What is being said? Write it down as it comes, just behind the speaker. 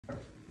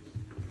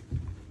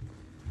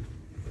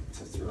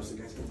most of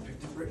the guys getting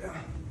picked up right now.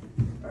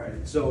 All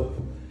right, so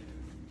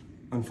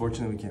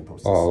unfortunately we can't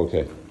post this. Oh,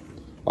 okay.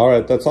 All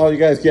right, that's all you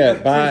guys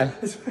get. Bye.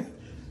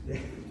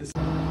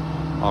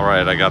 All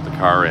right, I got the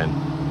car in.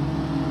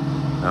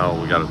 Now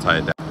we got to tie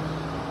it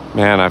down.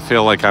 Man, I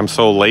feel like I'm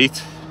so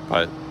late,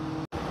 but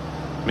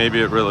maybe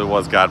it really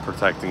was God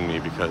protecting me,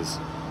 because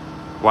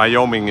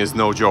Wyoming is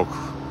no joke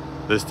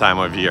this time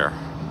of year.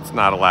 It's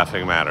not a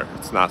laughing matter.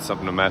 It's not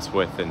something to mess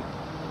with, and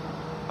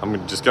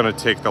I'm just gonna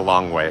take the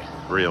long way,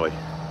 really.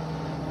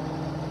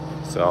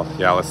 So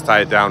yeah, let's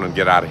tie it down and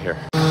get out of here.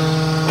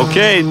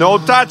 Okay, no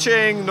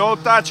touching, no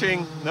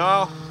touching,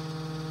 no.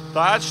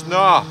 Touch,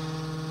 no.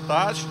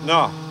 Touch,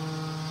 no.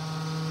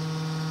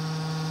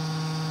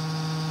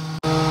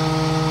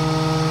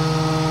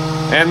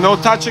 And no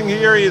touching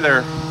here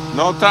either.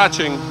 No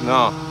touching,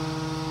 no.